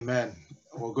Amen.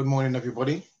 Well, good morning,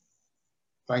 everybody.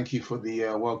 Thank you for the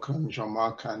welcome,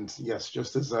 Jean-Marc. And yes,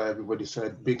 just as everybody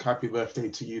said, big happy birthday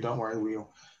to you. Don't worry,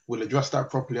 we'll address that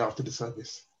properly after the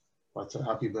service. But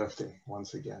happy birthday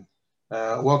once again.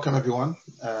 Welcome, everyone,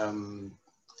 to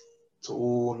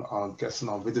all our guests and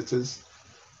our visitors,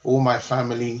 all my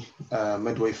family,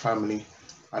 Medway family,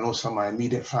 and also my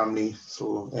immediate family.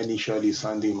 So Annie, Shirley,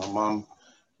 Sandy, my mom.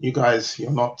 You guys,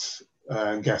 you're not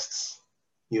guests.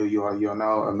 You are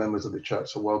now members of the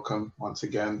church, so welcome once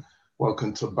again.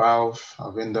 Welcome to Bauv,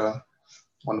 Arvinda,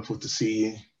 wonderful to see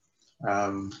you.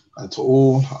 And to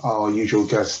all our usual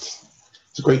guests,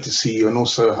 it's great to see you, and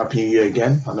also Happy New Year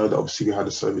again. I know that obviously we had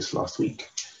a service last week,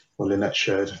 where Lynette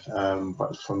shared,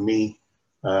 but from me,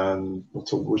 to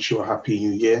wish you a Happy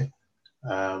New Year.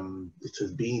 It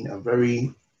has been a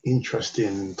very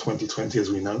interesting 2020,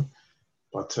 as we know,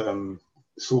 but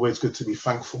it's always good to be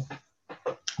thankful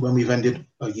when we've ended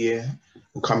a year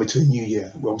and coming to a new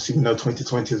year. Well, obviously, we know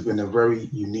 2020 has been a very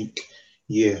unique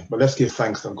year, but let's give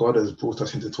thanks that God has brought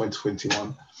us into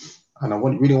 2021. And I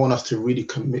really want us to really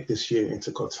commit this year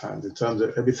into God's hands in terms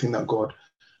of everything that God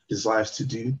desires to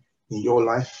do in your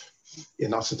life,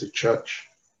 in us as a church,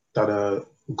 that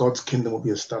God's kingdom will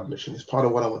be established. And it's part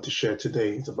of what I want to share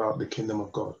today. It's about the kingdom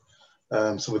of God.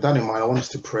 So with that in mind, I want us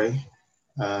to pray.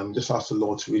 Just ask the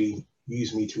Lord to really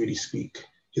use me to really speak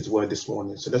His word this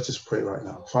morning. So let's just pray right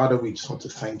now. Father, we just want to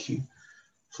thank you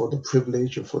for the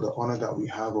privilege and for the honor that we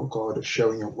have, oh God, of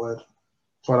sharing your word.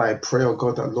 Father, I pray, oh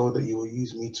God, that Lord, that you will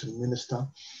use me to minister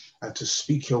and to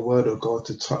speak your word, oh God,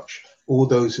 to touch all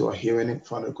those who are hearing it.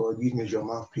 Father God, use me as your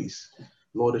mouthpiece.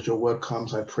 Lord, as your word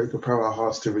comes, I pray, prepare our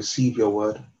hearts to receive your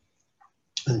word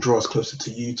and draw us closer to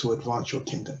you to advance your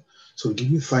kingdom. So we give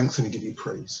you thanks and we give you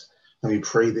praise. And we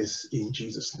pray this in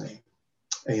Jesus' name.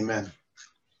 Amen.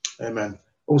 Amen.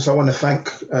 Also, I want to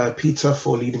thank Peter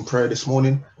for leading prayer this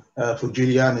morning, for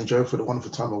Julianne and Joe for the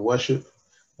wonderful time of worship,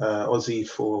 Ozzy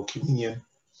for communion,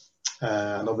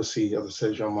 and obviously, as I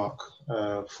said, Jean-Marc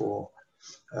for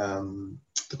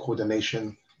the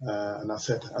coordination. And I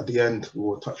said at the end, we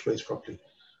will touch base properly.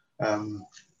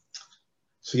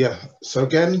 So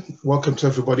again, welcome to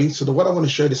everybody. So what I want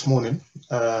to share this morning,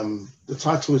 the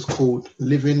title is called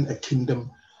Living a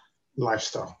Kingdom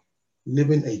Lifestyle.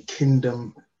 Living a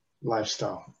Kingdom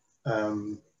Lifestyle.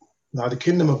 Now, the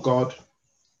kingdom of God,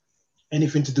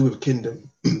 anything to do with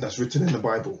kingdom that's written in the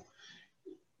Bible,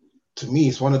 to me,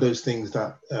 it's one of those things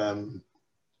that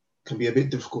can be a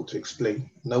bit difficult to explain.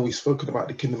 I know we've spoken about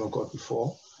the kingdom of God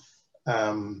before,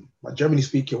 but generally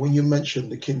speaking, when you mention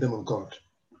the kingdom of God,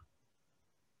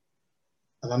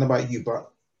 I don't know about you,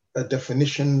 but a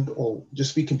definition or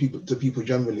just speaking to people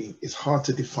generally, it's hard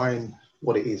to define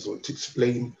what it is or to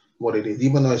explain what it is,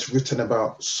 even though it's written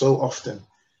about so often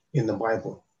in the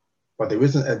Bible. But there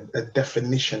isn't a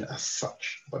definition as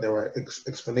such, but there are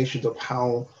explanations of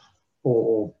how,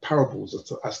 or parables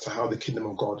as to how the kingdom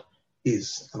of God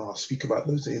is. And I'll speak about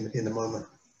those in a moment.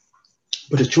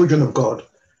 But the children of God,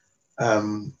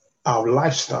 our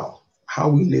lifestyle, how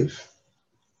we live,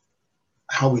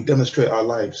 how we demonstrate our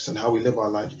lives and how we live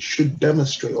our lives should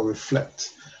demonstrate or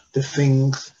reflect the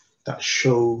things that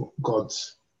show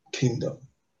God's kingdom.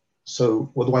 So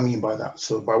what do I mean by that?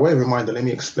 So by way of reminder, let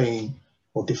me explain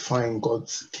or define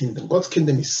God's kingdom. God's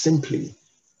kingdom is simply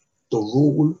the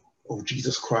rule of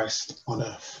Jesus Christ on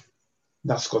earth.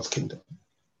 That's God's kingdom.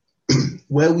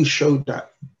 Where we show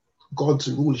that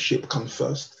God's rulership comes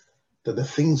first, that the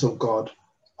things of God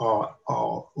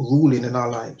are ruling in our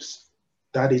lives,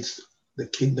 that is the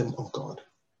kingdom of God.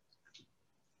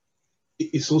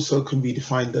 It also can be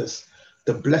defined as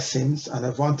the blessings and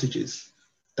advantages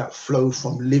that flow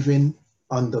from living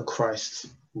under Christ's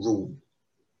rule.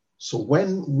 So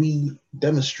when we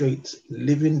demonstrate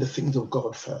living the things of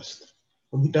God first,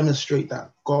 when we demonstrate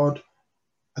that God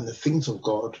and the things of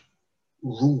God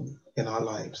rule in our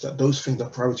lives, that those things are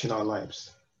priority in our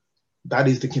lives, that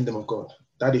is the kingdom of God.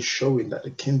 That is showing that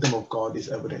the kingdom of God is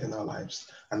evident in our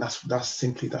lives. And that's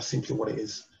simply what it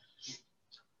is.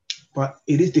 But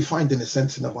it is defined in a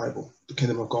sense in the Bible, the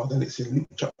kingdom of God, and it's in Luke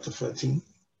chapter 13,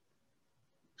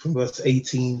 from verse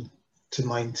 18 to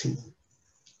 19.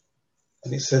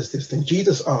 And it says this, then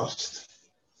Jesus asked,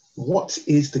 what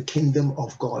is the kingdom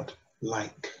of God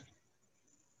like?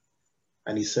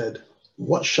 And he said,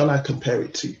 what shall I compare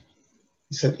it to?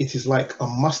 He said, it is like a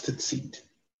mustard seed,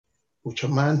 which a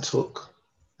man took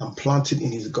and planted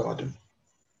in his garden.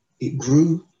 It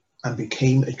grew and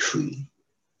became a tree,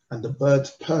 and the birds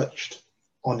perched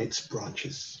on its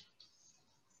branches.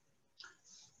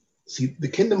 See, the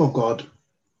kingdom of God,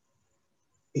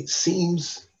 it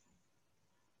seems,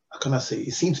 how can I say,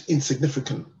 it seems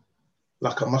insignificant,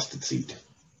 like a mustard seed.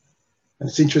 And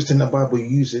it's interesting the Bible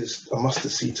uses a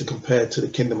mustard seed to compare to the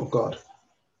kingdom of God,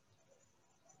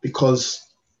 because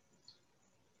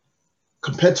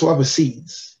compared to other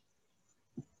seeds,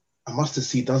 a mustard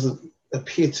seed doesn't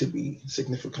appear to be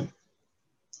significant.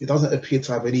 It doesn't appear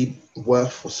to have any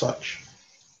worth or such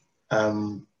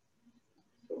in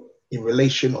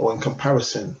relation or in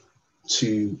comparison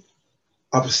to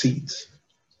other seeds.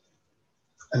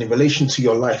 And in relation to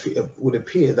your life, it would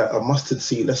appear that a mustard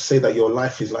seed, let's say that your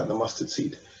life is like the mustard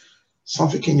seed.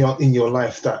 Something in your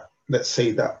life that, let's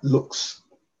say, that looks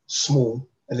small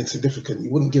and insignificant, you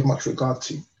wouldn't give much regard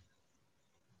to.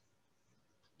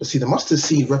 But see, the mustard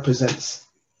seed represents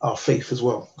our faith as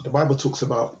well. The Bible talks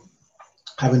about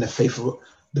having the faith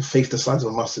the size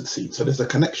of a mustard seed. So there's a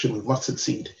connection with mustard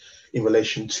seed in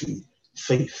relation to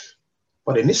faith.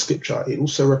 But in this scripture, it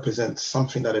also represents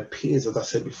something that appears, as I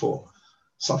said before,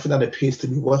 something that appears to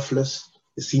be worthless.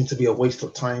 It seems to be a waste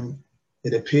of time.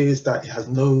 It appears that it has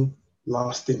no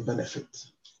lasting benefit.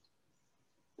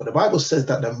 But the Bible says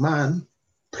that the man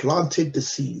planted the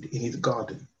seed in his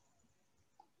garden.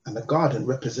 And the garden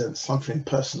represents something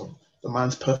personal, the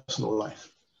man's personal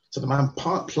life. So the man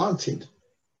planted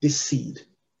this seed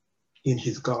in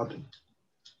his garden.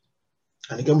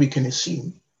 And again, we can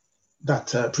assume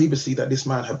that previously that this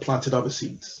man had planted other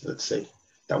seeds, let's say,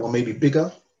 that were maybe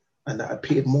bigger and that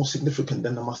appeared more significant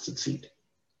than the mustard seed.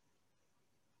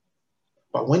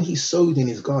 But when he sowed in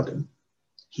his garden,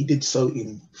 he did so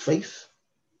in faith,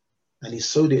 and he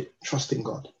sowed it trusting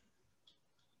God.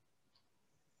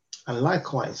 And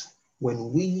likewise,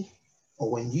 when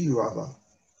you rather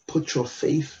put your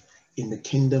faith in the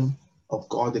kingdom of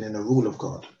God and in the rule of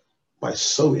God by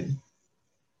sowing,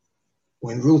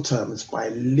 or in real terms, by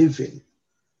living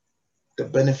the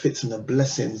benefits and the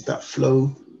blessings that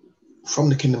flow from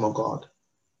the kingdom of God,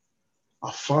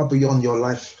 are far beyond your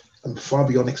life and far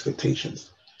beyond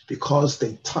expectations, because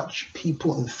they touch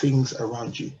people and things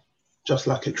around you, just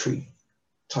like a tree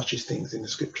touches things in the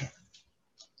scripture.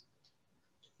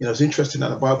 You know, it's interesting that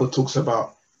the Bible talks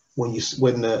about when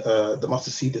the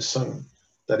mustard seed is sown,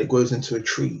 that it grows into a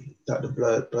tree that the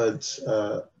birds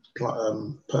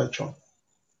perch on.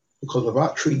 Because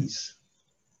without trees,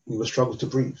 we will struggle to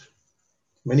breathe.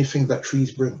 Many things that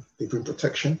trees bring, they bring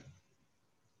protection,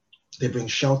 they bring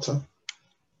shelter,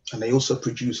 and they also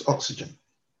produce oxygen.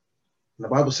 And the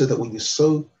Bible says that when you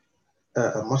sow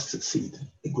a mustard seed,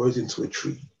 it grows into a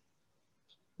tree.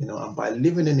 You know, and by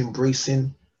living and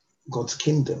embracing God's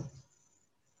kingdom,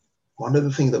 one of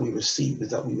the things that we receive is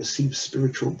that we receive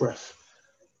spiritual breath.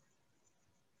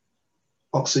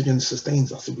 Oxygen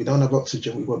sustains us. If we don't have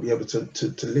oxygen, we won't be able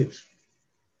to live.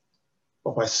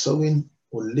 But by sowing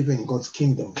or living God's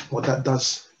kingdom, what that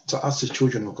does to us as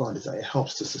children of God is that it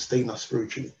helps to sustain us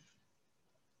spiritually.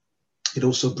 It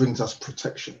also brings us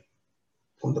protection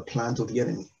from the plans of the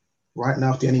enemy. Right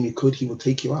now, if the enemy could, he would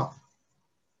take you out.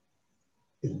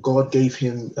 If God gave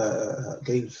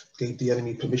the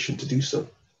enemy permission to do so,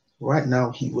 right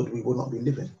now we would not be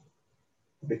living.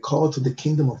 Because of the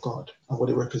kingdom of God and what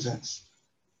it represents,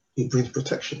 it brings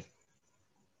protection.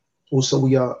 Also,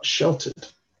 we are sheltered.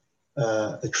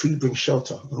 A tree brings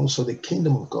shelter, and also the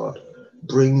kingdom of God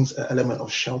brings an element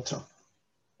of shelter.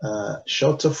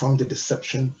 Shelter from the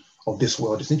deception of this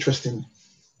world. It's interesting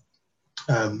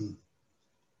the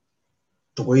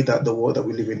way that the world that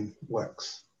we live in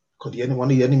works. Because one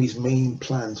of the enemy's main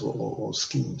plans or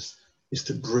schemes is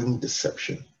to bring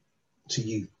deception to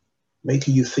you,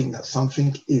 making you think that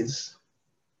something is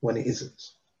when it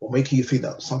isn't, or making you think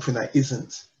that something that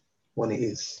isn't when it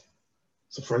is.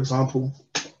 So for example,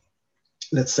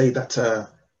 let's say that,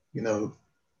 you know,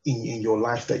 in your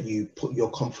life that you put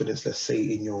your confidence, let's say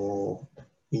in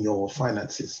your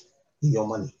finances, in your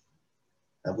money,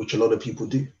 which a lot of people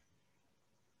do.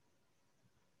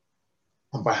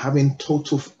 And by having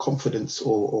total confidence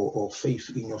or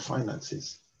faith in your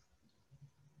finances,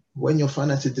 when your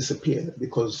finances disappear,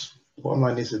 because the bottom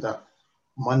line is that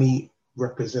money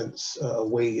represents a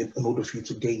way in order for you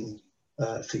to gain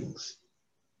things.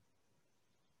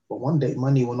 But one day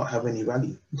money will not have any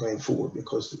value going forward,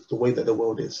 because the way that the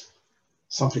world is,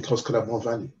 something else could have more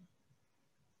value.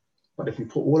 But if we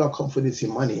put all our confidence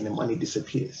in money and the money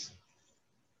disappears,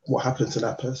 what happens to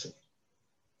that person?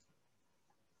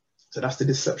 So that's the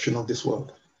deception of this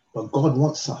world. But God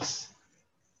wants us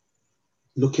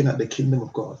looking at the kingdom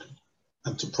of God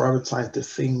and to prioritize the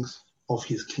things of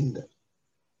his kingdom.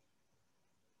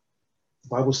 The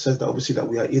Bible says that obviously that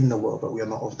we are in the world, but we are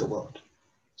not of the world.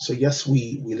 So yes,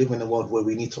 we live in a world where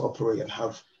we need to operate and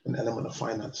have an element of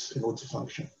finance in order to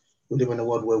function. We live in a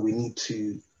world where we need to,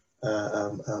 you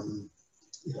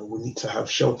know, we need to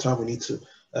have shelter. We need to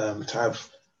have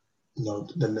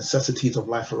the necessities of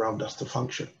life around us to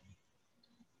function.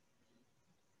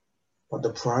 But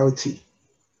the priority,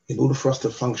 in order for us to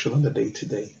function on the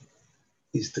day-to-day,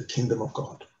 is the kingdom of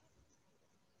God.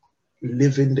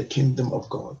 Living the kingdom of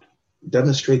God,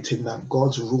 demonstrating that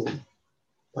God's rule,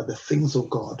 that the things of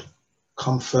God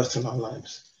come first in our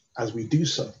lives. As we do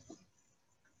so,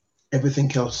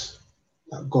 everything else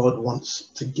that God wants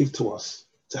to give to us,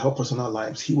 to help us in our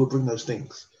lives, he will bring those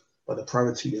things. But the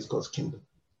priority is God's kingdom.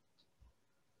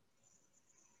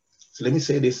 So let me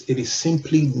say this, it is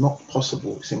simply not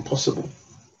possible, it's impossible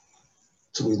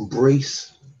to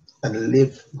embrace and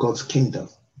live God's kingdom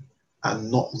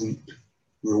and not reap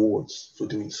rewards for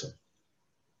doing so.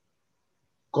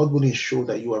 God will ensure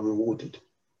that you are rewarded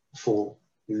for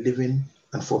living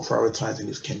and for prioritizing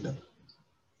his kingdom.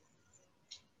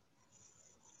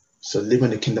 So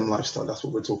living the kingdom lifestyle, that's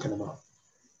what we're talking about.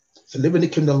 So living the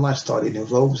kingdom lifestyle, it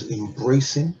involves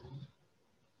embracing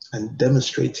and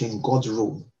demonstrating God's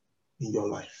rule in your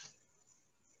life.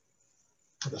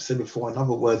 As I said before, in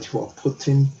other words, you are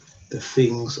putting the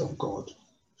things of God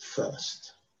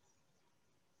first.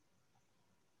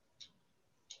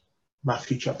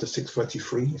 Matthew chapter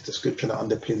 6:33 is the scripture that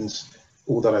underpins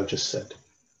all that I've just said.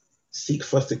 Seek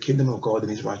first the kingdom of God and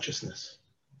his righteousness,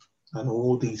 and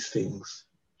all these things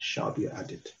shall be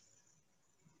added.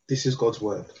 This is God's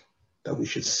word, that we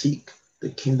should seek the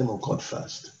kingdom of God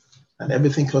first, and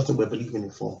everything else that we're believing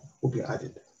in for will be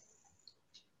added.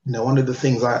 Now, one of the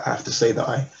things I have to say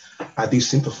that I do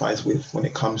sympathize with when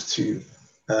it comes to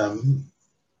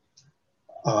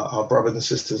our brothers and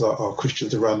sisters, our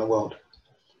Christians around the world,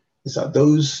 is that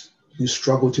those who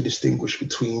struggle to distinguish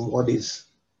between what is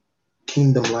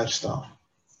kingdom lifestyle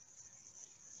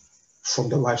from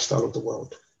the lifestyle of the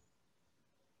world.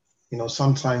 You know,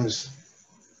 sometimes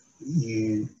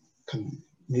you can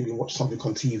maybe watch something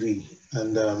on TV,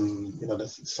 and you know,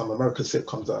 there's some American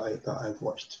sitcoms that I've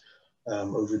watched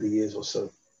over the years or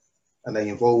so, and they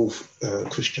involve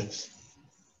Christians.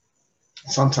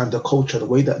 Sometimes the culture, the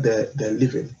way that they're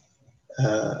living,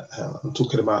 I'm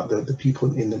talking about the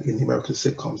people in the American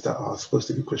sitcoms that are supposed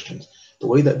to be Christians, the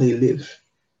way that they live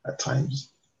at times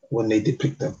when they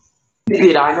depict them,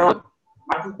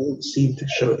 don't seem to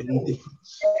show any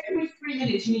difference. Every 3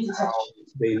 minutes you need to touch.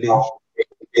 They live.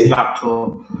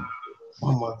 Laptop.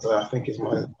 Oh my God, I think it's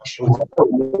my shoulder.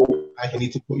 I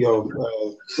need to put your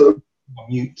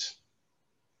mute.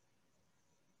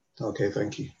 Okay,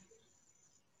 thank you.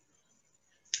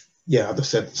 Yeah, as I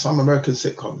said, some American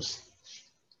sitcoms,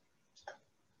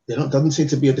 doesn't seem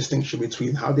to be a distinction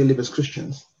between how they live as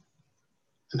Christians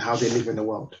and how they live in the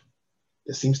world.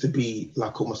 There seems to be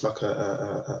like almost like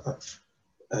a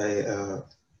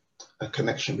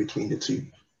connection between the two,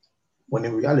 when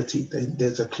in reality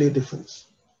there's a clear difference.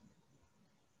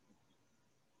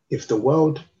 If the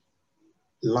world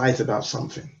lies about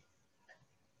something,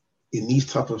 in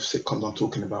these type of sitcoms I'm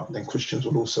talking about, then Christians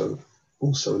will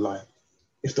also lie.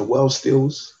 If the world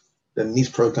steals, then these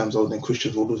programs, then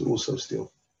Christians will also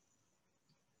steal.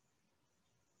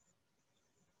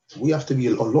 So we have to be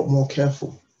a lot more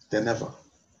careful than ever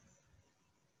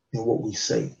in what we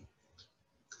say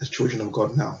as children of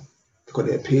God now, because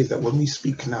it appears that when we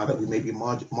speak now, that we may be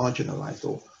marginalized,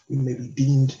 or we may be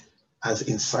deemed as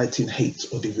inciting hate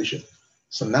or division.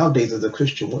 So nowadays, as a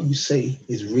Christian, what you say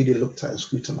is really looked at and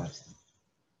scrutinized.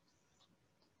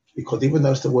 Because even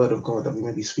though it's the word of God that we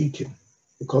may be speaking,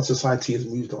 because society has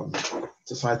moved on,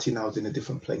 society now is in a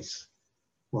different place.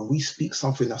 When we speak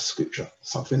something that's scripture,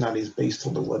 something that is based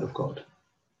on the word of God,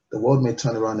 the world may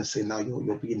turn around and say, now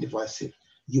you're being divisive.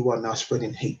 You are now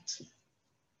spreading hate.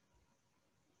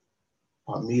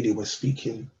 But merely we're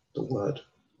speaking the word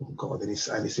of God. And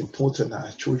it's important that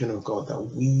as children of God, that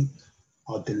we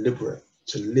are deliberate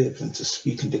to live and to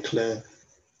speak and declare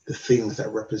the things that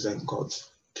represent God's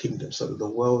kingdom, so that the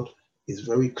world is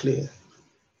very clear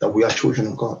that we are children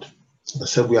of God. As I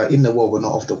said, we are in the world, we're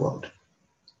not of the world.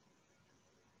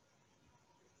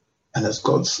 And as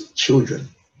God's children,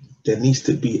 there needs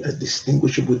to be a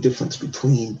distinguishable difference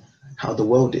between how the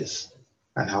world is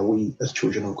and how we as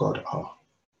children of God are.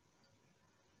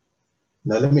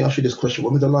 Now, let me ask you this question.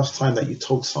 When was the last time that you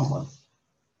told someone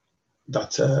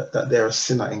that they're a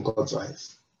sinner in God's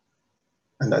eyes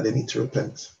and that they need to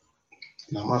repent?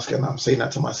 And I'm saying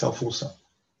that to myself also.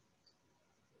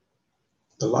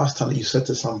 The last time that you said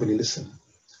to somebody, listen,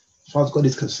 as far as God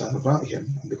is concerned about him,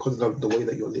 and because of the way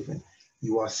that you're living,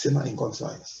 you are a sinner in God's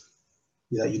eyes.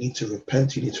 That you need to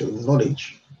repent, you need to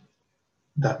acknowledge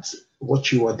that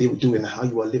what you are doing and how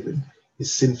you are living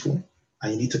is sinful,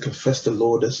 and you need to confess the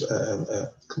Lord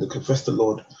confess the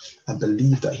Lord and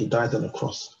believe that he died on the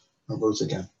cross and rose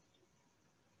again.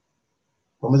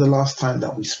 When was the last time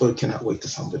that we spoke in that way to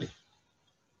somebody?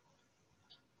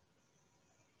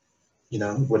 You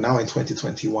know, we're now in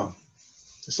 2021.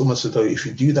 It's almost as though if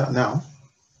you do that now,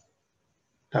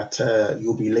 that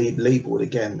you'll be labeled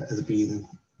again as being,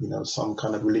 you know, some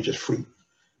kind of religious freak,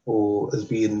 or as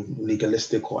being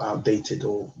legalistic or outdated,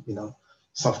 or, you know,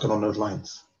 something on those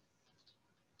lines.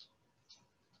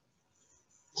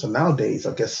 So nowadays,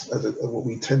 I guess what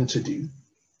we tend to do,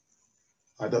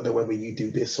 I don't know whether you do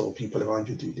this or people around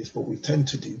you do this, but what we tend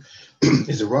to do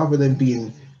is, rather than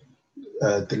being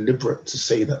deliberate to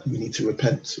say that you need to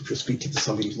repent if you're speaking to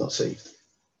somebody who's not saved,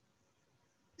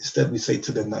 instead we say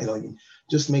to them that, you know,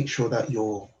 just make sure that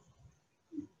you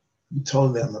tell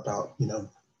them about, you know,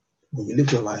 when you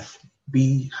live your life,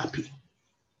 be happy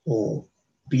or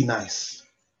be nice.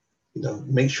 You know,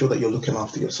 make sure that you're looking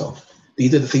after yourself.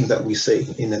 These are the things that we say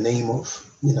in the name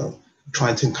of, you know,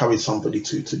 trying to encourage somebody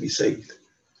to be saved.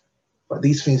 But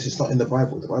these things, it's not in the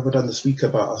Bible. The Bible doesn't speak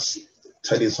about us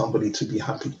telling somebody to be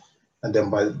happy, and then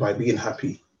by being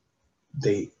happy,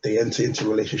 they enter into a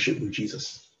relationship with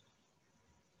Jesus.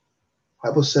 The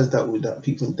Bible says that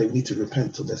people, they need to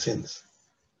repent of their sins.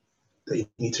 They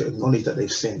need to acknowledge that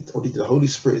they've sinned. Only the Holy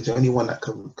Spirit is the only one that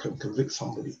can convict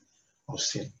somebody of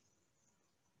sin.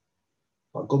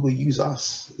 But God will use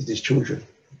us as His children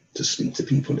to speak to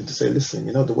people and to say, listen,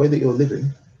 you know, the way that you're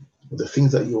living, the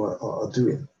things that you are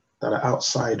doing that are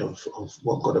outside of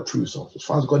what God approves of, as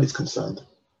far as God is concerned,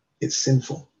 it's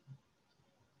sinful.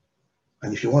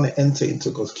 And if you want to enter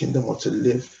into God's kingdom or to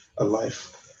live a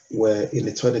life where in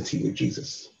eternity with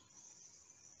Jesus,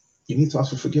 you need to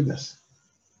ask for forgiveness.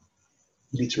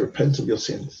 You need to repent of your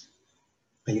sins.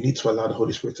 And you need to allow the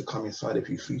Holy Spirit to come inside of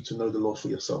you for you to know the Lord for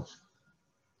yourself.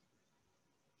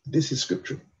 This is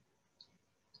scripture.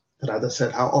 But as I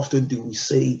said, how often do we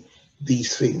say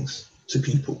these things to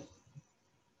people?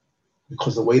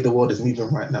 Because the way the world is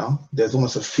moving right now, there's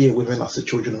almost a fear within us, the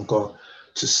children of God,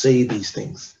 to say these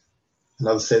things. And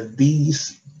as I said,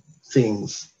 these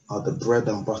things are the bread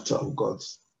and butter of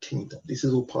God's kingdom. This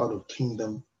is all part of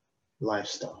kingdom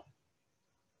lifestyle.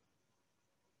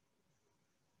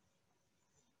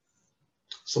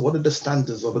 So what are the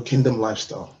standards of a kingdom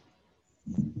lifestyle?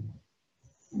 And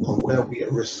where are we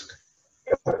at risk?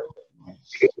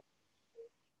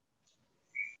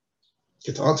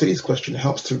 To answer this question, it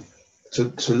helps to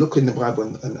look in the Bible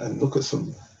and look at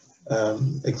some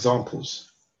examples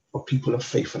of people of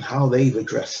faith and how they've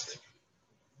addressed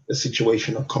the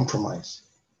situation of compromise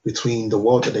between the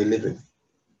world that they live in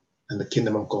and the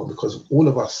kingdom of God, because all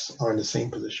of us are in the same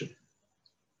position.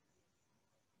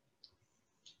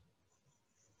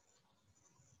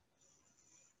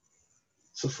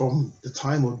 So from the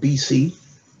time of BC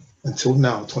until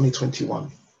now,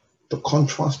 2021, the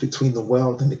contrast between the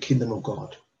world and the kingdom of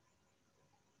God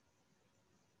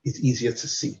is easier to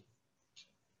see.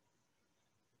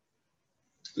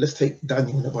 Let's take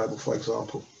Daniel in the Bible, for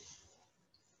example.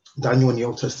 Daniel in the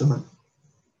Old Testament,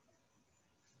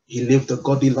 he lived a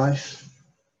godly life,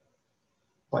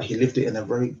 but he lived it in a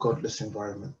very godless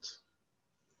environment.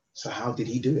 So how did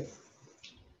he do it?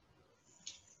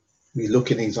 We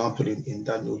look at an example in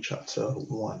Daniel chapter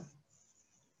 1.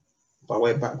 By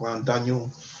way of background,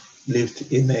 Daniel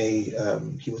lived in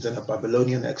he was in a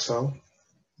Babylonian exile,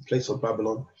 a place of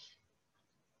Babylon.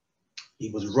 He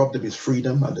was robbed of his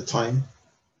freedom at the time.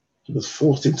 He was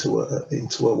forced into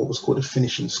what was called a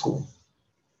finishing school.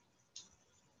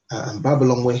 And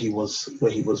Babylon, where he was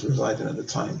residing at the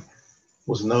time,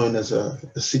 was known as a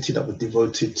city that was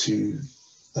devoted to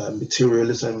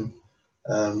materialism.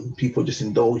 People just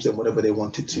indulged in whatever they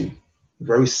wanted to.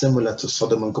 Very similar to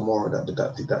Sodom and Gomorrah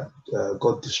that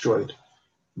God destroyed.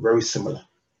 Very similar.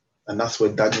 And that's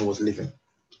where Daniel was living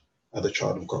as a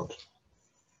child of God.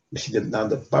 You see, now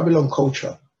the Babylon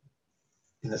culture,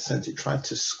 in a sense, it tried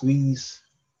to squeeze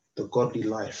the godly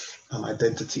life and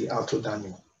identity out of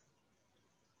Daniel.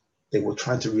 They were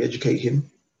trying to re-educate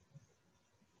him,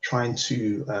 trying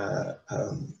to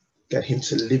get him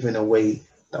to live in a way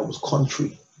that was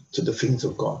contrary to the things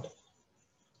of God.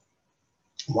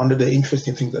 One of the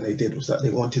interesting things that they did was that they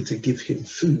wanted to give him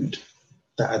food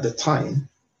that at the time,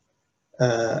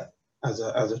 as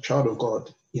a child of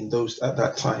God, at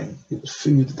that time, it was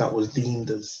food that was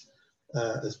deemed as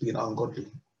being ungodly,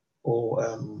 or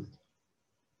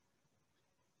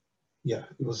it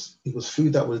was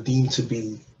food that was deemed to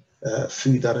be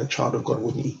food that a child of God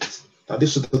wouldn't eat. Now,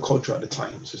 this was the culture at the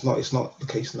time, so it's not the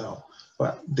case now,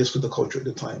 but this was the culture at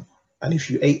the time. And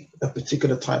if you ate a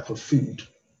particular type of food,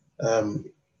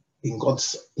 in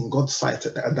God's sight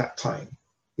at that time,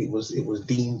 it was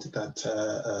deemed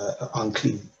that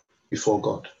unclean before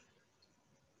God.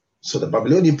 So the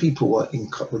Babylonian people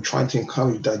were trying to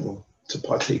encourage Daniel to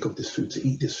partake of this food, to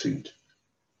eat this food.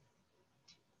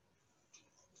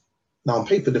 Now on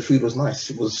paper, the food was nice.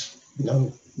 It was,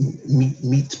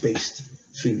 meat-based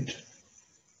food.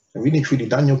 And really truly,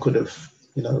 Daniel could have,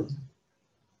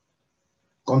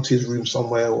 gone to his room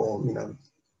somewhere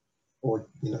or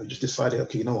just decided,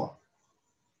 okay, you know what?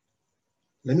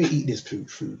 Let me eat this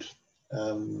food.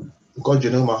 God, you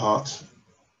know my heart.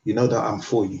 You know that I'm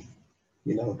for you,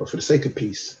 but for the sake of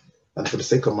peace and for the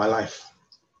sake of my life,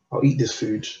 I'll eat this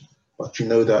food. But you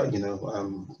know that,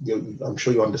 I'm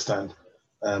sure you understand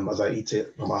as I eat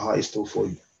it, but my heart is still for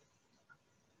you.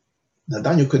 Now,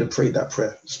 Daniel could have prayed that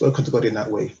prayer, spoken to God in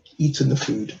that way, eaten the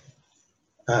food.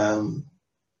 And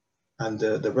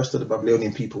the rest of the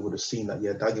Babylonian people would have seen that,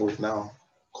 Daniel is now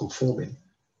conforming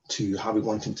to how we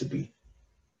want him to be.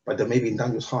 But then maybe in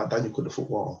Daniel's heart, Daniel could have thought,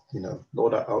 well,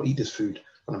 Lord, I'll eat this food,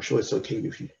 and I'm sure it's okay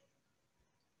with you.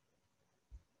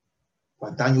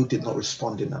 But Daniel did not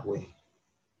respond in that way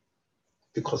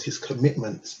because his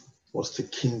commitment was to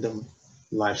kingdom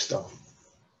lifestyle.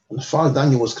 And as far as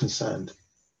Daniel was concerned,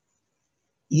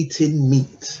 eating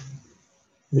meat,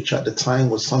 which at the time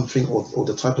was something, or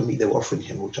the type of meat they were offering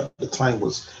him, which at the time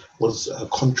was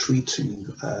contrary to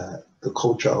the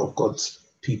culture of God's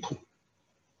people.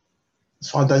 As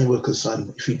far as Daniel was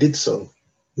concerned, if he did so,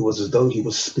 it was as though he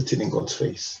was spitting in God's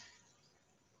face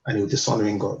and he was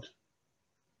dishonoring God.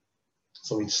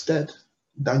 So instead,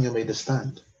 Daniel made a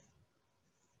stand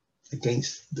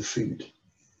against the food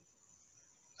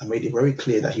and made it very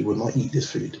clear that he would not eat this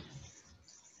food.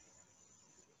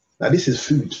 Now, this is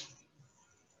food.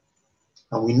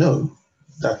 And we know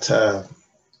that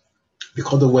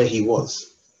because of where he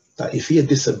was, that if he had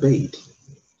disobeyed,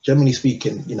 generally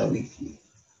speaking,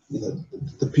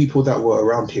 the people that were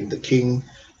around him, the king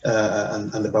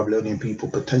and the Babylonian people,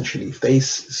 potentially, if they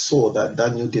saw that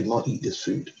Daniel did not eat this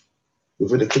food,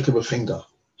 within a click of a finger,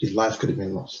 his life could have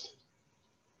been lost.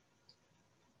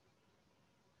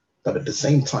 But at the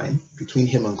same time, between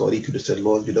him and God, he could have said,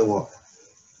 Lord, you know what?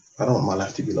 I don't want my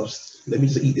life to be lost. Let me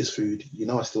just eat this food.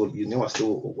 I still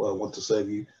want to serve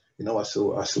you. I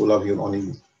still love you and honor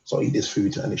you. So I'll eat this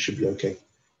food and it should be okay.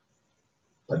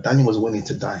 But Daniel was willing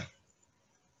to die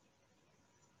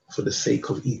for the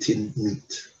sake of eating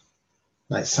meat.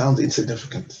 Now it sounds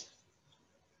insignificant,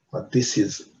 but this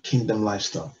is kingdom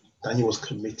lifestyle. Daniel was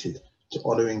committed to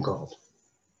honoring God,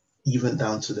 even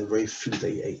down to the very food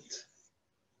they ate.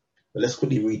 But let's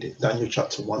quickly read it. Daniel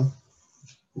chapter 1.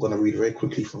 I'm going to read very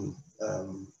quickly from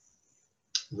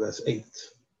verse 8.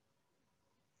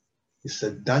 It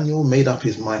said, Daniel made up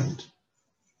his mind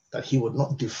that he would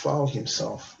not defile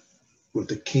himself with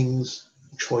the king's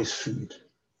choice food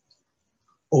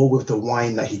or with the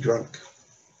wine that he drank.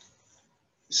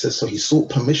 It says, so he sought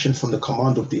permission from the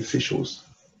commander of the officials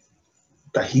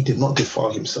that he did not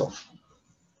defile himself.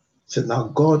 It said, now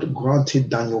God granted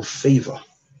Daniel favor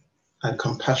and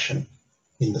compassion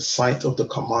in the sight of the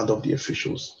commander of the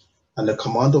officials. And the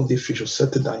commander of the officials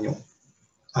said to Daniel,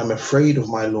 I'm afraid of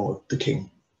my lord, the king,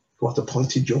 who hath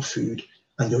appointed your food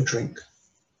and your drink.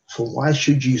 For why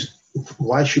should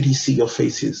he see your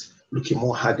faces looking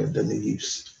more haggard than the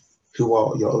youths who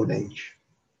are your own age?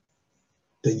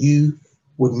 That you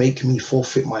would make me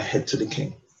forfeit my head to the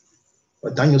king.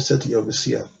 But Daniel said to the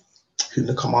overseer, whom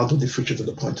the commander of the officials had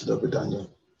appointed over Daniel,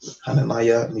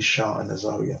 Hananiah, Mishael, and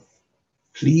Azariah,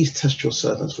 please test your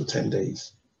servants for 10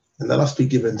 days, and let us be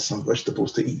given some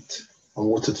vegetables to eat and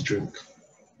water to drink.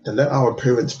 Then let our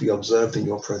appearance be observed in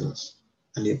your presence,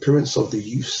 and the appearance of the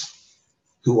youths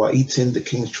who are eating the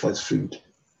king's choice food,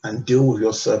 and deal with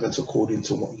your servants according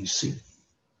to what you see.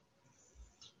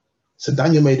 So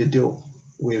Daniel made a deal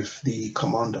with the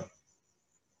commander.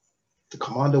 The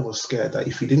commander was scared that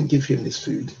if he didn't give him this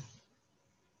food,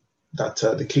 that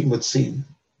the king would see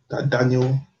that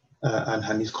Daniel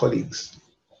and his colleagues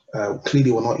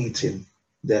clearly were not eating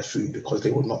their food because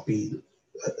they would not be,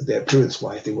 their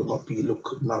appearance-wise, they would not be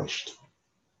nourished.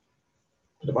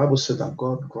 But the Bible said that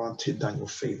God granted Daniel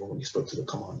favor when he spoke to the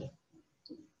commander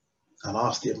and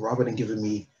asked him, rather than giving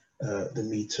me the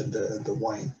meat and the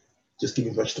wine, just give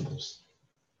me vegetables.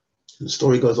 And the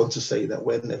story goes on to say that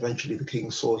when eventually the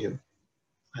king saw him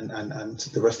and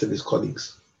the rest of his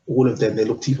colleagues, all of them, they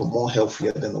looked even more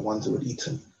healthier than the ones who had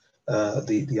eaten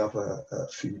the other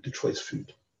food, the choice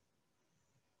food.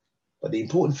 But the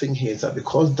important thing here is that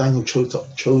because Daniel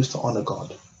chose to honor God,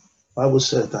 the Bible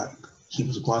says that he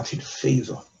was granted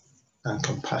favor and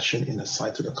compassion in the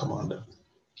sight of the commander.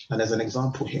 And there's an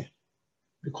example here,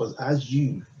 because as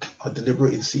you are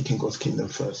deliberate in seeking God's kingdom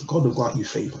first, God will grant you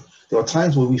favor. There are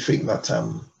times where we think that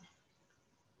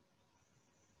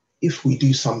if we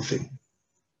do something,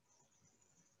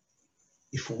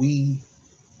 if we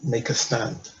make a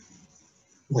stand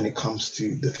when it comes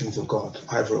to the things of God,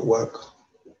 either at work,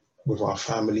 with our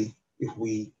family, if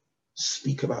we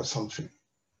speak about something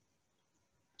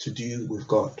to do with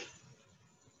God,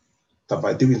 that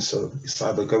by doing so, it's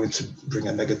either going to bring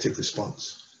a negative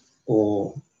response,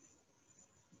 or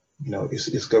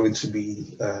it's going to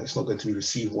be it's not going to be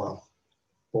received well,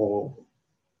 or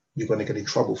you're going to get in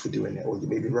trouble for doing it, or you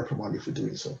may be reprimanded for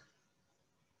doing so.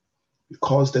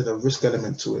 Because there's a risk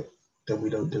element to it, then we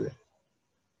don't do it.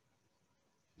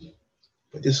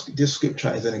 But this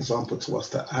scripture is an example to us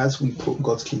that as we put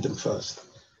God's kingdom first,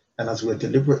 and as we are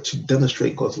deliberate to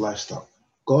demonstrate God's lifestyle,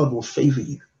 God will favor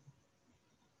you.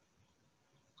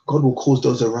 God will cause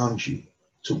those around you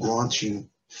to grant you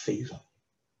favor.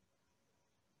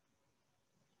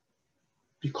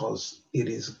 Because it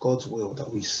is God's will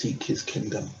that we seek his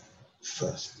kingdom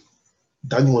first.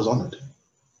 Daniel was honored.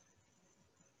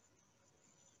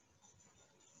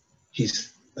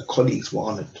 His colleagues were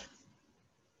honored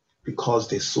because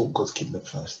they saw God's kingdom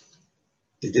first.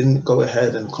 They didn't go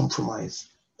ahead and compromise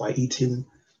by eating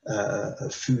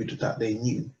food that they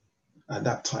knew at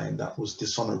that time that was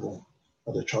dishonorable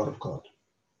of the child of God.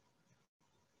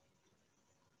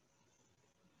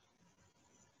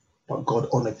 But God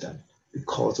honored them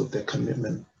because of their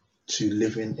commitment to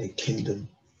living a kingdom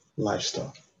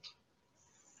lifestyle.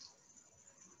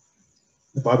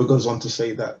 The Bible goes on to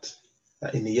say that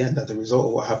in the end, as a result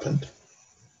of what happened,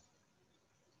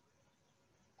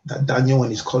 that Daniel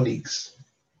and his colleagues,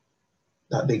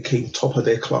 that they came top of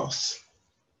their class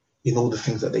in all the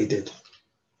things that they did.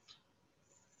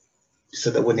 He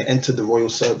said that when they entered the royal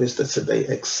service, they said they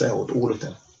excelled, all of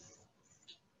them.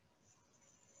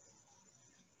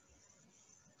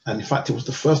 And in fact, it was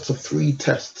the first of 3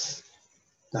 tests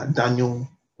that Daniel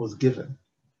was given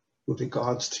with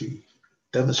regards to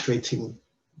demonstrating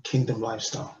kingdom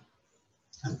lifestyle.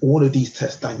 And all of these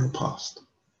tests Daniel passed.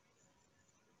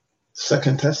 The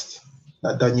second test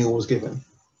that Daniel was given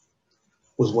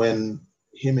was when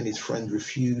him and his friend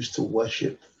refused to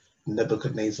worship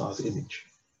Nebuchadnezzar's image.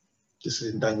 This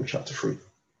is in Daniel chapter 3. As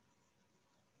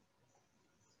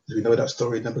we know that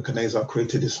story, Nebuchadnezzar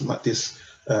created this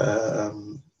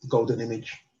golden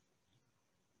image,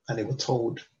 and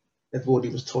everybody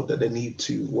was told that they need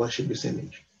to worship this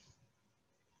image.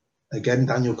 Again,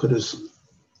 Daniel could have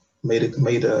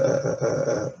made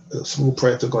a small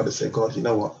prayer to God and say, God, you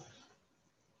know what?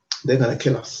 They're going to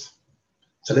kill us.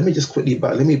 So let me just quickly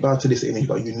bow to this image,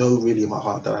 but you know really in my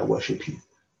heart that I worship you.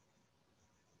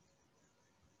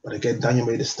 But again, Daniel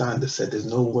made a stand that said, there's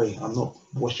no way, I'm not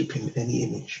worshiping any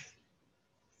image.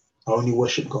 I only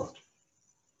worship God.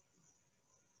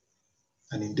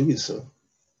 And in doing so,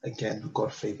 again,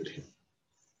 God favored him.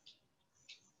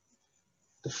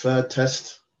 The third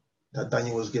test that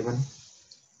Daniel was given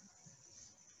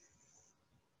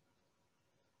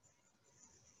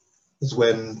is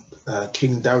when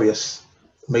King Darius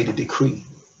made a decree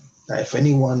that if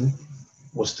anyone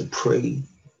was to pray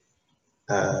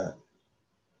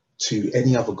to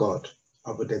any other god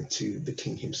other than to the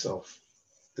king himself,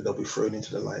 that they'll be thrown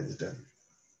into the lion's den.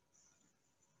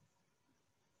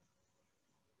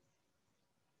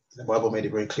 The Bible made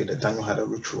it very clear that Daniel had a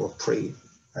ritual of praying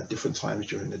at different times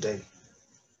during the day.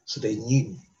 So they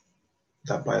knew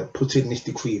that by putting this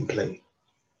decree in play,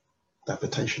 that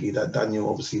potentially that Daniel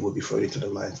obviously would be thrown into the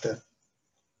lion's den.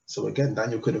 So again,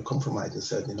 Daniel could have compromised and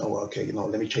said,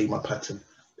 let me change my pattern.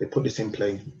 They put this in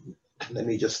play. Let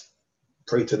me just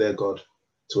pray to their God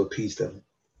to appease them.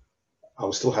 I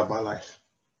will still have my life.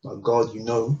 But God, you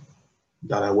know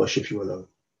that I worship you alone.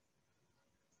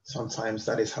 Sometimes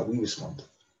that is how we respond.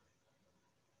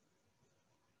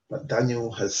 But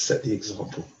Daniel has set the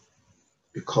example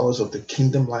because of the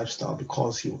kingdom lifestyle,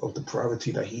 because of the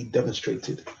priority that he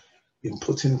demonstrated in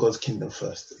putting God's kingdom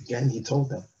first. Again, he told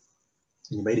them,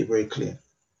 and he made it very clear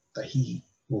that he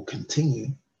will continue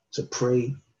to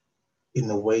pray in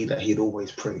the way that he had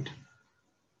always prayed.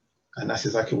 And that's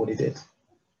exactly what he did.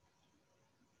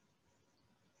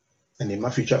 And in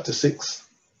Matthew chapter 6,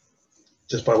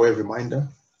 just by way of reminder,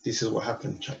 this is what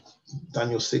happened.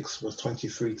 Daniel 6, verse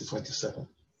 23 to 27.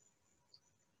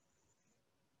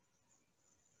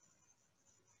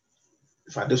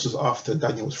 In fact, this was after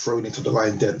Daniel was thrown into the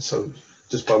lion's den. So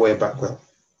just by way of background.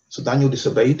 So Daniel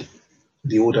disobeyed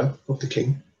the order of the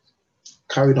king,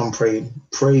 carried on praying,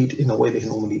 prayed in a way that he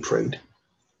normally prayed.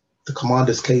 The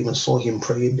commanders came and saw him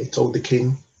praying. They told the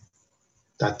king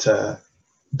that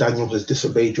Daniel has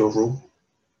disobeyed your rule.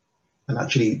 And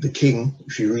actually the king,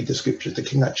 if you read the scriptures, the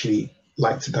king actually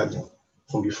liked Daniel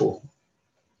from before.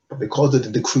 But because of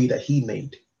the decree that he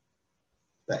made,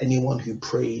 that anyone who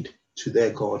prayed to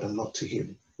their God and not to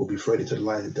him will be thrown into the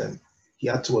lion's den. He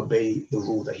had to obey the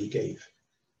rule that he gave.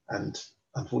 And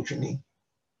unfortunately,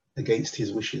 against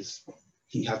his wishes,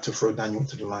 he had to throw Daniel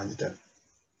into the lion's den.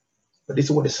 But this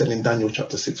is what it said in Daniel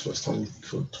chapter 6, verse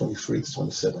 23 to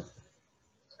 27.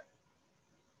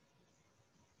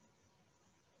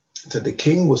 So the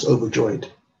king was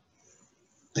overjoyed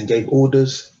and gave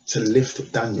orders to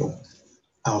lift Daniel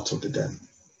out of the den.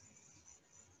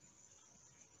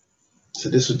 So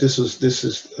this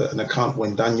is an account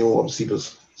when Daniel obviously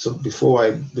was, so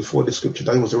before the scripture,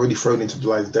 Daniel was already thrown into the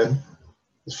lion's den.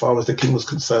 As far as the king was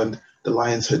concerned, the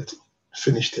lions had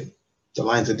finished him. The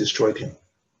lions had destroyed him.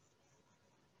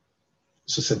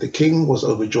 So said the king was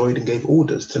overjoyed and gave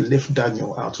orders to lift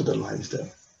Daniel out of the lion's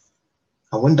den.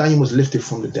 And when Daniel was lifted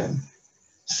from the den,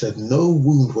 said no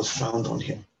wound was found on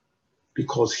him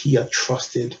because he had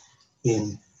trusted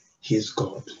in his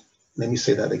God. Let me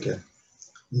say that again.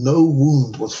 No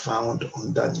wound was found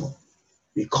on Daniel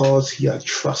because he had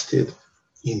trusted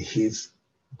in his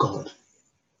God.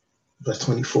 Verse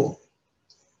 24.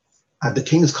 At the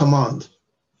king's command,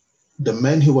 the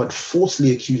men who had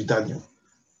falsely accused Daniel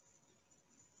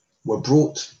were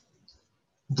brought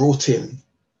in,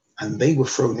 and they were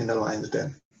thrown in the lion's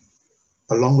den,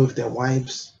 along with their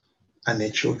wives and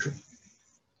their children.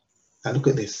 And look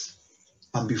at this.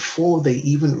 And before they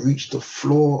even reached the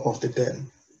floor of the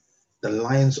den, the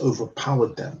lions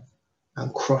overpowered them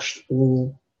and crushed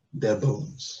all their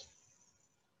bones.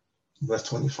 Verse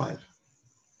 25.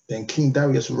 Then King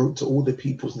Darius wrote to all the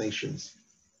people's nations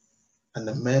and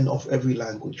the men of every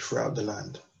language throughout the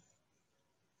land.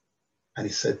 And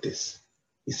he said this.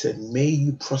 He said, may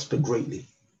you prosper greatly.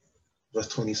 Verse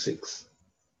 26.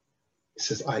 It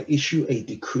says, I issue a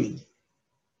decree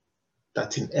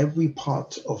that in every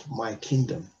part of my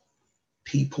kingdom,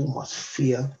 people must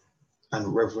fear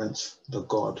and reverence the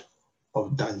God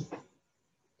of Daniel.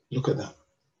 Look at that.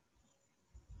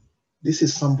 This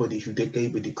is somebody who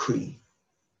gave a decree,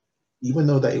 even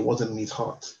though that it wasn't in his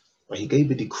heart, but he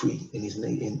gave a decree in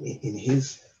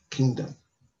his kingdom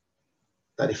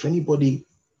that if anybody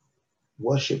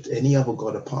worshipped any other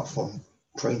God apart from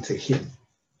praying to him,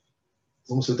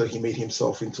 it's almost as though he made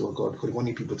himself into a God because he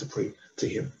wanted people to pray to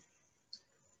him.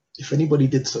 If anybody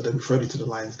did so, they would throw it to the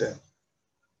lion's den.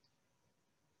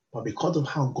 But because of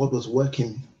how God was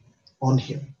working on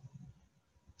him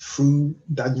through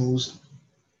Daniel's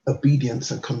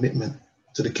obedience and commitment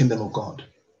to the kingdom of God.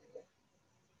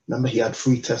 Remember, he had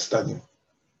 3 tests, Daniel.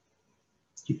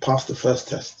 He passed the first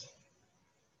test.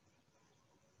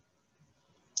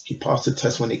 He passed the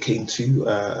test when it came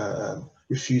to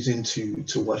refusing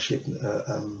to worship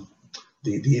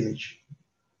the image.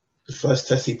 The first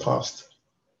test he passed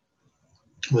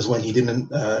was when he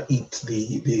didn't eat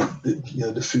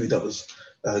the food that was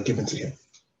given to him.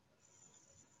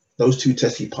 Those 2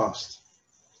 tests he passed.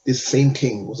 This same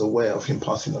king was aware of him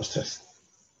passing those tests,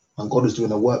 and God was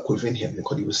doing a work within him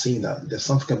because he was seeing that there's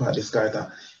something about this guy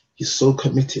that he's so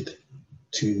committed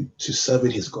to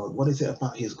serving his God. What is it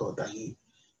about his God that he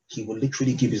will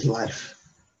literally give his life,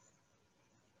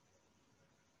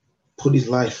 put his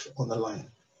life on the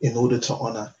line in order to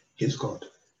honor his God?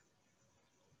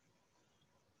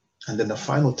 And then the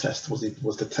final test was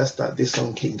the test that this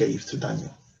own king gave to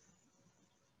Daniel,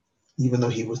 even though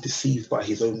he was deceived by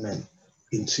his own men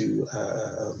into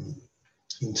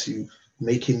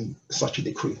making such a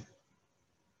decree.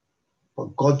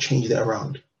 But God changed it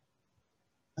around.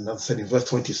 And as I said in verse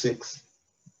 26,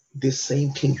 this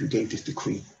same king who gave this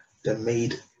decree then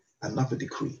made another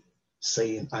decree,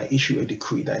 saying, I issue a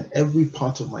decree that in every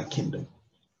part of my kingdom,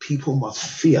 people must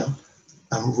fear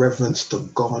and reverence the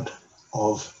God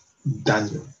of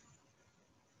Daniel.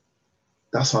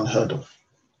 That's unheard of.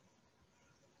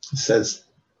 It says,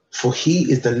 for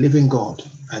he is the living God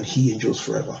and he endures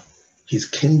forever. His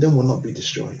kingdom will not be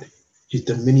destroyed. His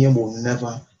dominion will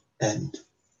never end.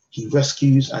 He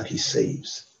rescues and he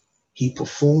saves. He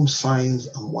performs signs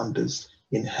and wonders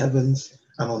in heavens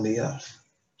and on the earth.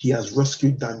 He has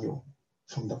rescued Daniel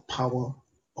from the power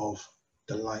of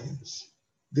the lions.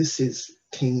 This is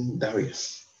King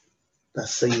Darius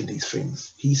that's saying these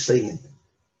things. He's saying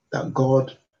that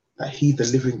God, that he, the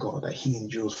living God, that he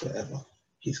endures forever.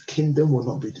 His kingdom will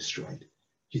not be destroyed.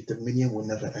 His dominion will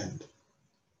never end.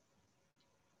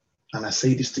 And I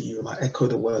say this to you, and I echo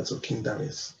the words of King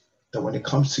Darius, that when it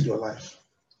comes to your life,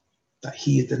 that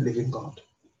he is the living God,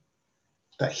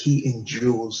 that he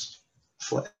endures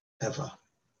forever.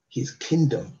 His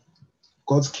kingdom,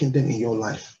 God's kingdom in your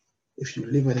life, if you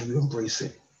live in it and you embrace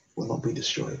it, will not be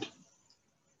destroyed.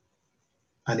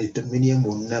 And his dominion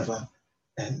will never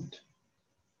end.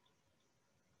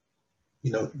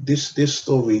 You know, this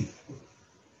story,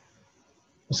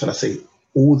 what shall I say?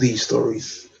 all these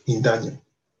stories in Daniel,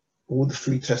 all the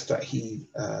 3 tests that he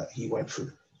went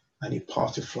through, and he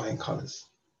passed with flying colors.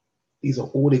 These are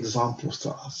all examples to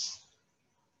us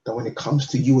that when it comes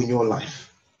to you and your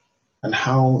life and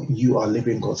how you are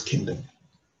living God's kingdom,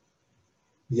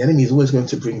 the enemy is always going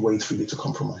to bring ways for you to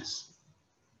compromise.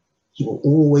 He will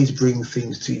always bring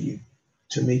things to you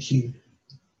to make you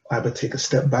either take a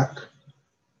step back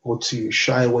or to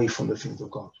shy away from the things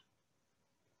of God.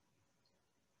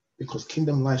 Because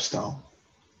kingdom lifestyle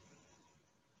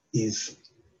is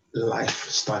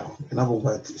lifestyle. In other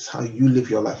words, it's how you live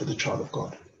your life as a child of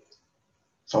God.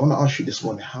 So I want to ask you this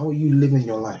morning, how are you living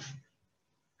your life?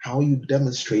 How are you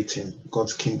demonstrating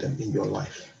God's kingdom in your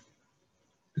life?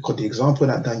 Because the example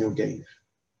that Daniel gave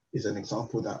is an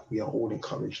example that we are all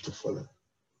encouraged to follow.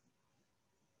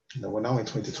 You know, we're now in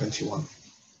 2021.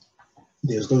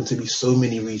 There's going to be so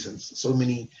many reasons, so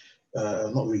many,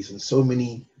 so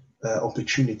many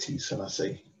opportunities, shall I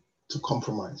say, to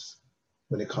compromise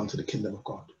when it comes to the kingdom of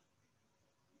God,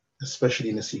 especially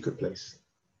in a secret place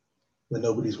where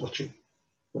nobody's watching,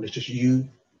 when it's just you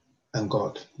and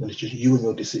God, when it's just you and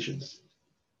your decisions,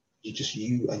 it's just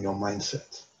you and your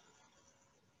mindset.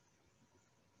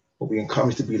 But we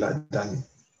encourage to be like Daniel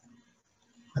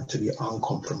and to be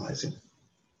uncompromising,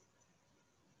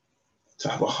 to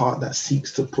have a heart that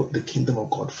seeks to put the kingdom of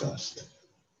God first.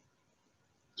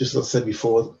 Just as I said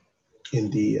before in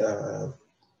the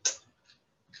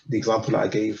example that I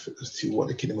gave as to what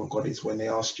the kingdom of God is, when they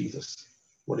asked Jesus,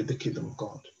 what is the kingdom of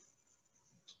God?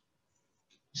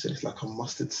 He said it's like a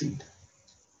mustard seed.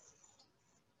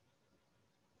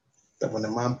 That when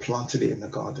a man planted it in the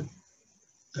garden,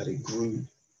 that it grew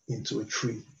into a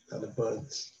tree that the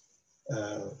birds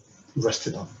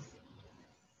rested on.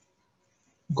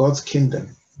 God's kingdom,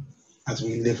 as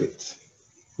we live it,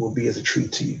 will be as a tree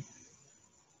to you.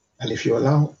 And if you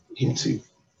allow him to,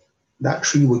 that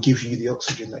tree will give you the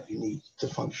oxygen that you need to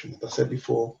function. As I said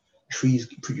before, trees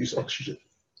produce oxygen.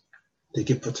 They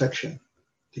give protection.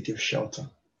 They give shelter.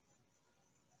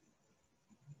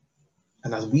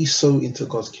 And as we sow into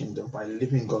God's kingdom, by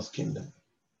living God's kingdom,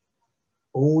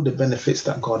 all the benefits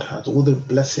that God has, all the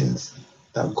blessings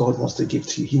that God wants to give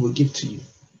to you, he will give to you.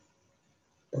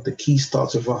 But the key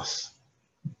starts with us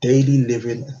daily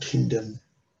living a kingdom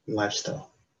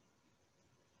lifestyle,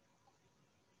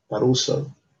 but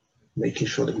also making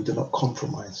sure that we do not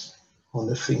compromise on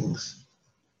the things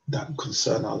that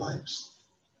concern our lives.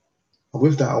 And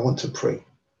with that, I want to pray.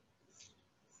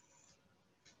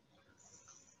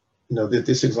 You know,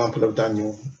 this example of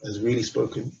Daniel has really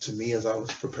spoken to me as I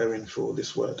was preparing for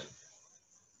this word.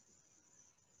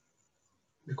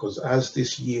 Because as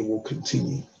this year will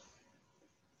continue,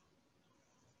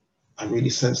 I really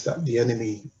sense that the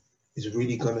enemy is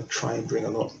really going to try and bring a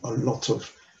lot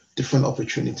of different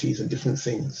opportunities and different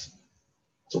things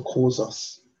to cause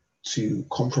us to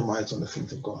compromise on the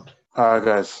things of God.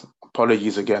 Guys,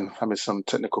 apologies again. Having some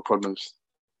technical problems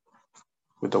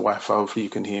with the Wi-Fi. Hopefully you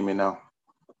can hear me now.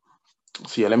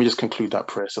 So yeah, let me just conclude that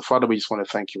prayer. So Father, we just want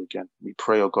to thank you again. We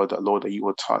pray, oh God, that Lord, that you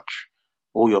will touch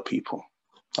all your people.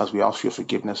 As we ask for your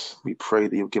forgiveness, we pray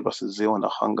that you'll give us a zeal and a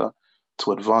hunger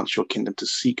to advance your kingdom, to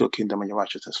seek your kingdom and your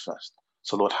righteousness first.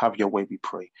 So Lord, have your way, we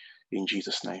pray, in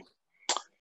Jesus' name.